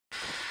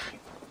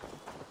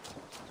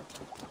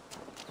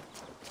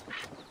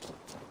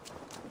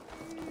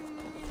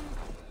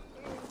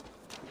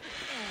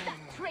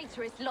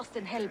traitor is lost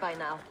in hell by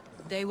now.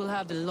 They will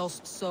have the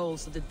lost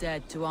souls of the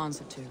dead to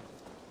answer to.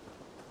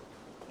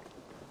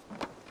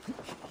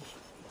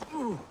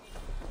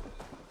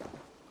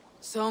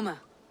 Soma,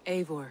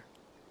 Eivor,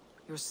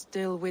 you're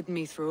still with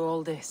me through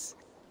all this.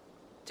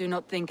 Do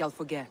not think I'll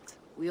forget.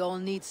 We all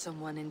need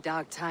someone in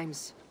dark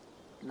times.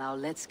 Now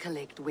let's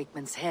collect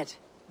Wickman's head.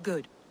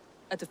 Good.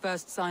 At the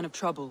first sign of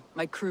trouble,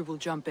 my crew will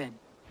jump in.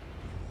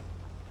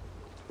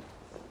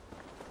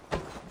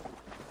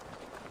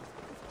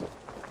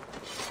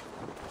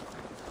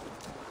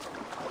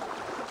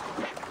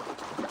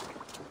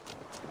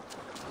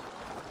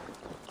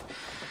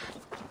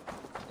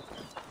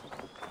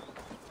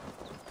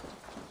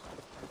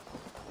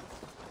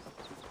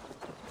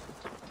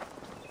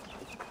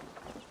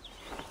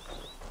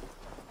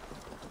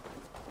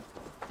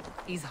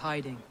 He's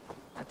hiding.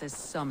 At the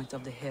summit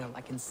of the hill,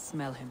 I can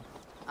smell him.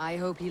 I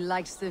hope he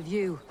likes the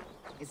view.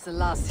 It's the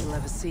last he'll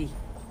ever see.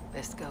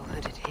 Best go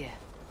hooded here.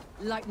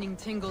 Lightning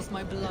tingles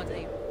my blood,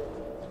 Eivor.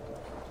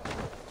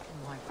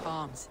 My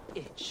palms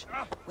itch.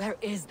 Where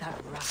is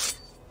that rat?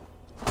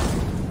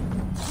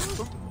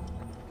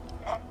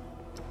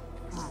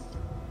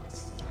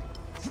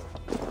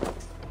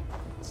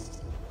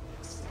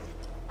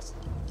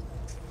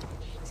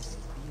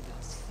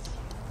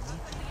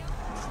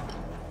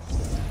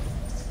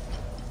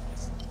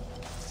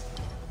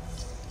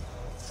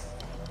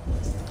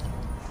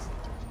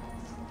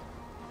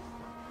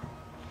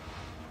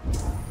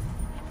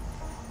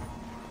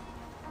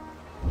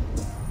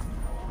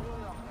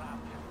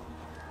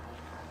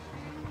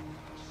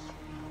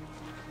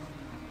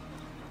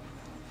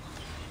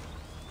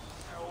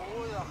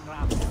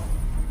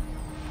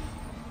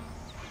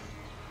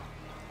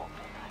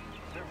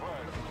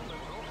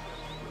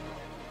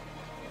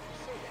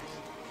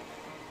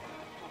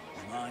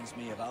 Reminds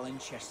me of Alan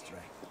Chester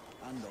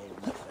and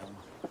old film.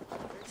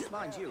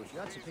 Mind you, if you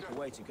had to pick a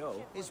way to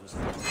go, his was I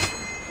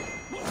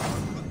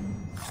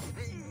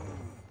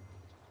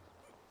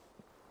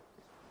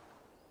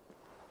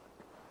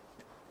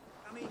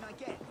mean, I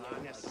get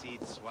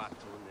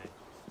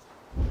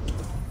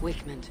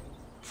Wickman,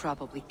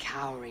 probably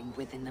cowering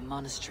within the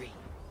monastery.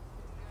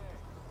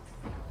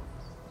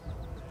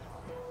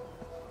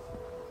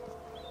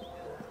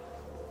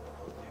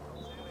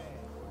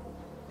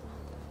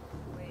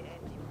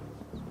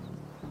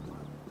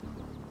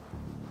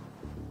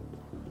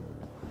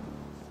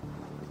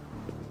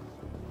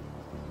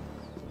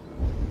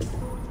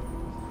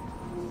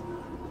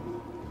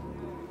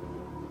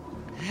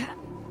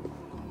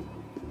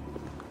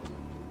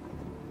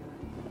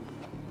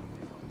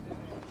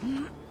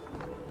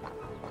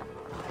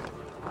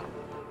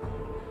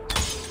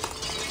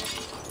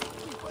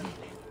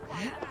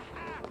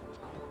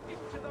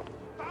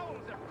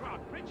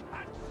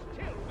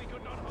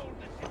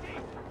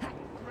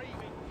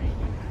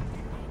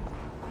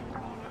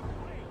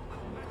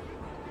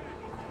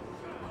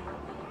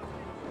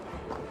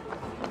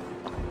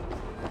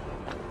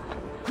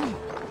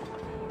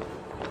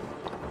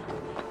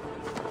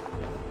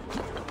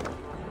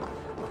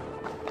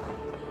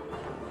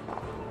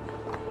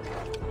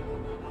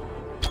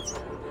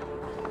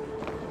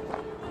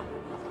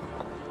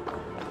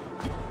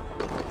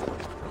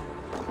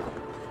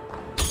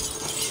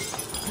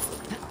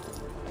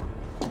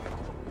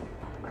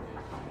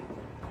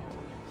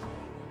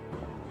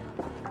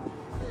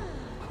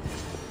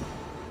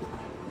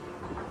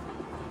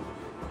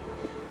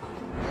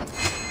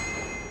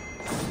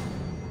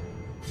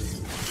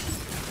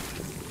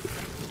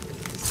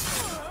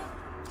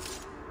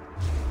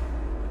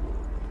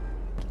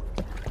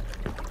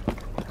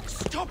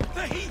 Stop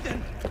the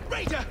heathen!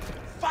 Raider!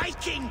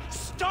 Viking!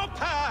 Stop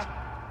her!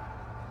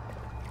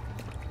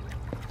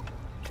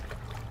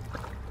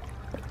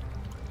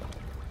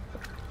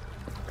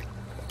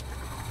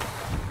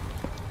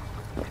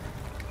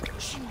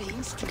 She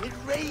means to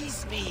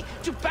erase me,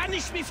 to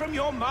banish me from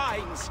your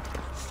minds.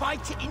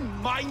 Fight in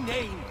my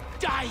name.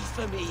 Die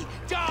for me.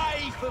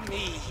 Die for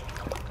me.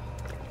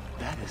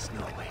 That is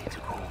no way to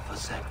call for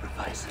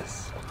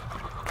sacrifices.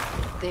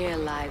 Their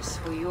lives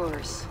for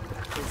yours.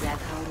 Is that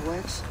how it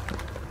works?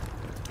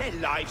 Their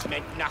lives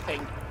meant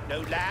nothing.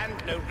 No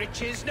land, no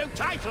riches, no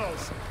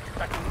titles.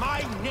 But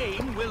my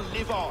name will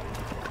live on.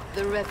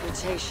 The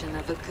reputation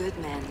of a good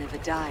man never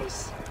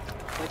dies.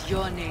 But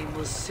your name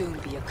will soon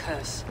be a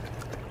curse.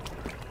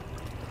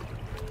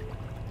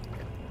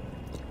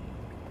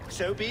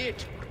 So be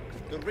it.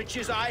 The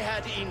riches I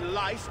had in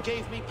life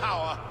gave me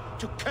power.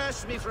 To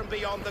curse me from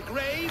beyond the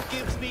grave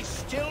gives me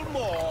still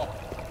more.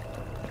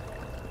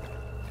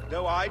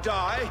 Though I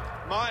die,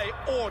 my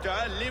order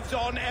lives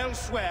on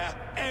elsewhere,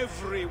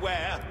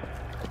 everywhere.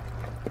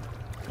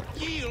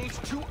 Yield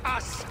to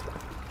us.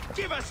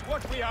 Give us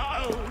what we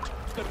are owed.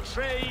 The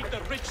trade,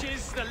 the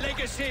riches, the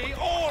legacy,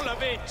 all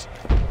of it.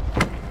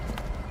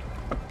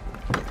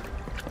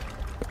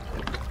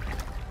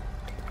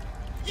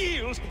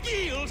 Yield,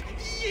 yield,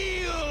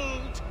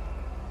 yield!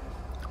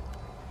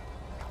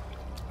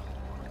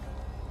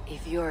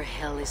 If your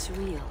hell is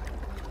real,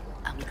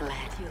 I'm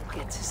glad you'll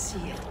get to see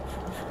it.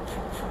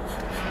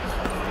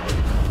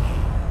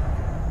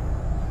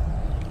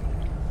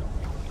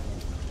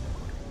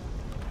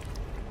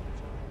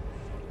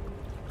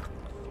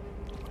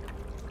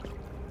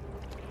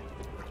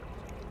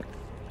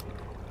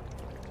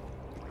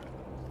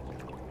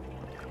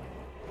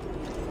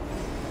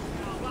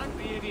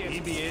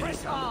 be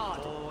Press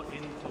hard! or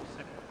into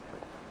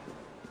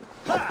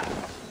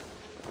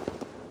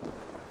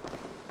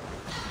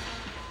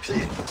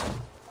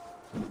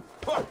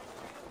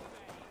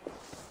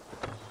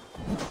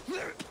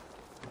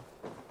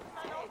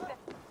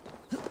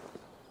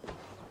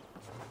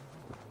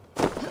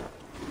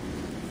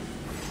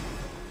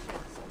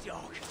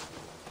Dog.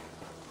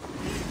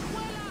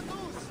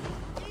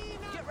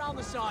 Get round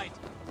the side.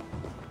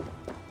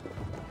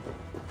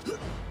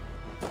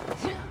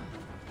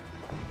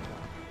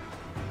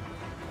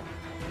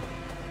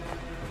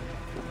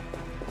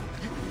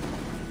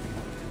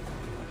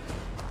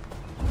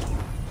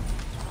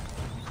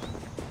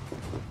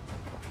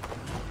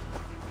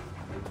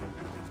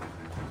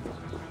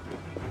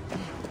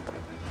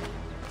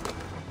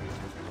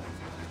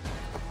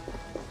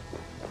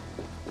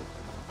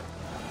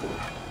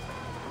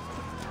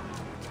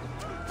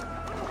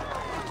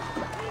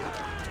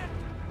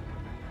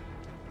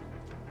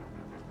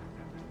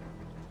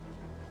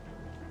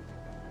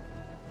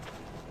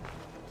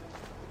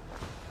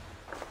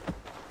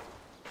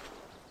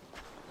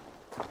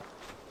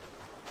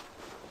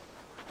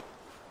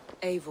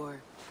 Eivor,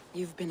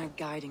 you've been a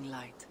guiding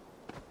light.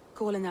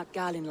 Calling out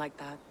Galin like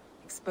that,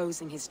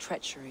 exposing his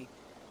treachery,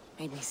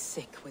 made me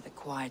sick with a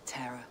quiet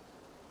terror.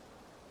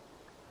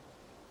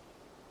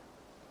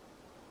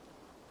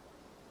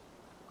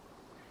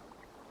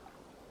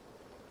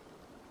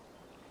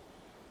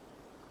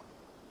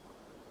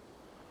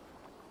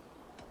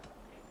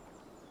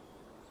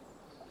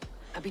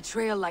 A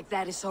betrayal like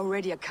that is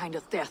already a kind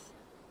of death.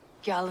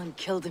 Galin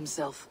killed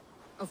himself.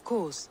 Of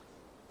course.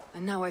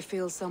 And now I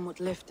feel somewhat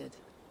lifted.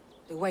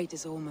 The weight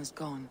is almost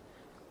gone,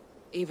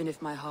 even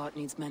if my heart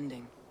needs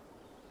mending.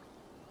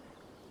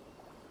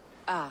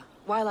 Ah,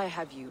 while I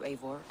have you,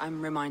 Eivor,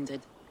 I'm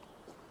reminded.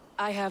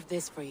 I have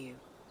this for you.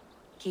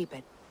 Keep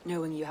it,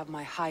 knowing you have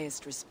my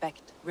highest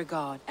respect,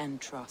 regard,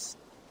 and trust.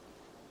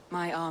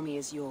 My army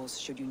is yours,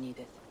 should you need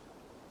it.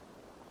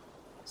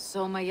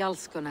 Soma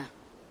Jalskona,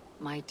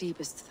 my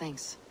deepest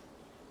thanks.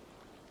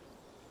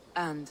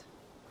 And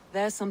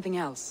there's something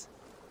else.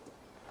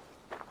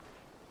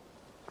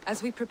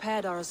 As we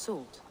prepared our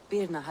assault,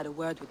 Birna had a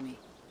word with me.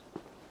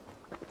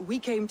 We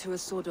came to a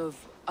sort of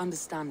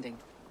understanding.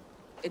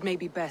 It may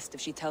be best if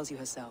she tells you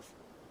herself.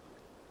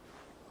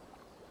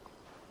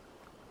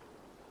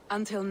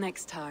 Until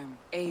next time,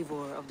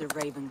 Eivor of the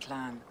Raven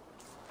Clan.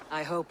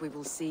 I hope we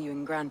will see you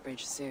in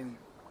Grantebridge soon.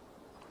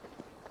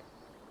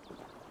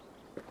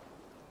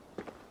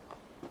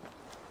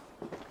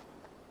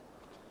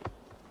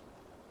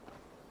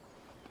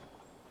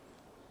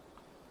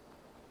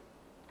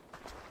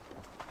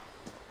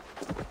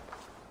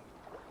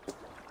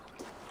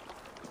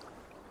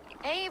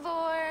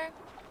 Eivor!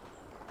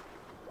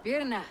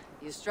 Birna,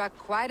 you struck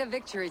quite a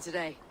victory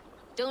today.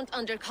 Don't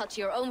undercut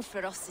your own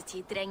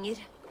ferocity, Drengir.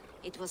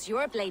 It was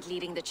your blade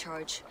leading the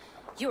charge.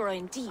 You are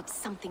indeed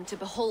something to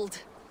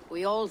behold.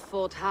 We all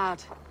fought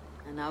hard,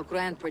 and now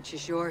Grantebridge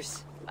is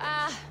yours.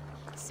 Ah,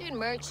 soon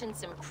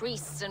merchants and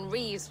priests and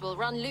reeves will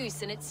run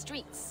loose in its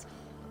streets.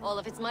 All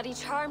of its muddy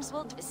charms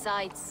will...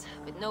 Besides,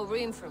 with no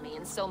room for me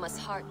in Soma's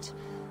heart,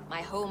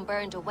 my home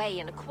burned away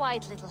in a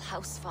quiet little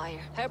house fire.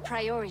 Her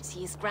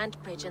priority is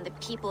Grantebridge and the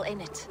people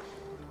in it.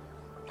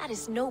 That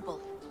is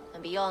noble,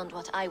 and beyond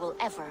what I will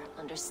ever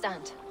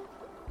understand.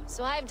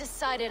 So I've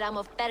decided I'm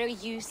of better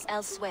use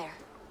elsewhere.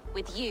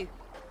 With you,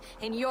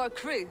 in your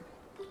crew.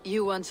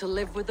 You want to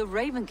live with the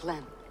Raven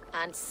Clan?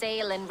 And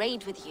sail and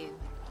raid with you,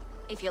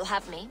 if you'll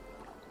have me.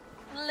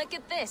 Look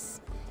at this.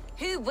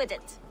 Who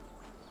wouldn't?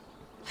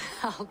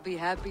 I'll be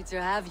happy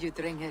to have you,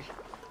 Drengir.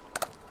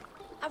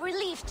 A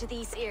relief to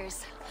these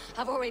ears.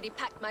 I've already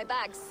packed my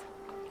bags.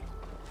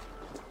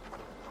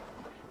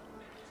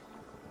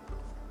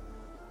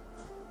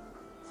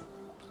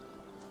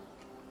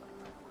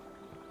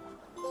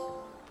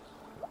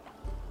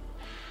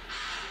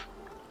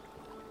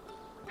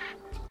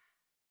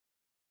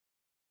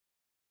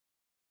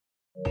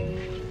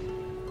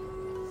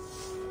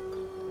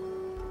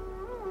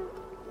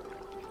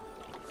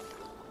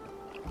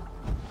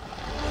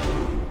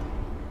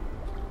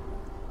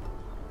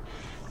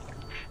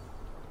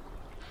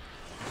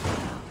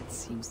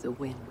 Seems the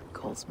wind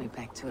calls me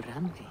back to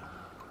Randvi.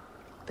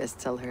 Best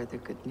tell her the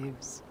good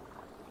news.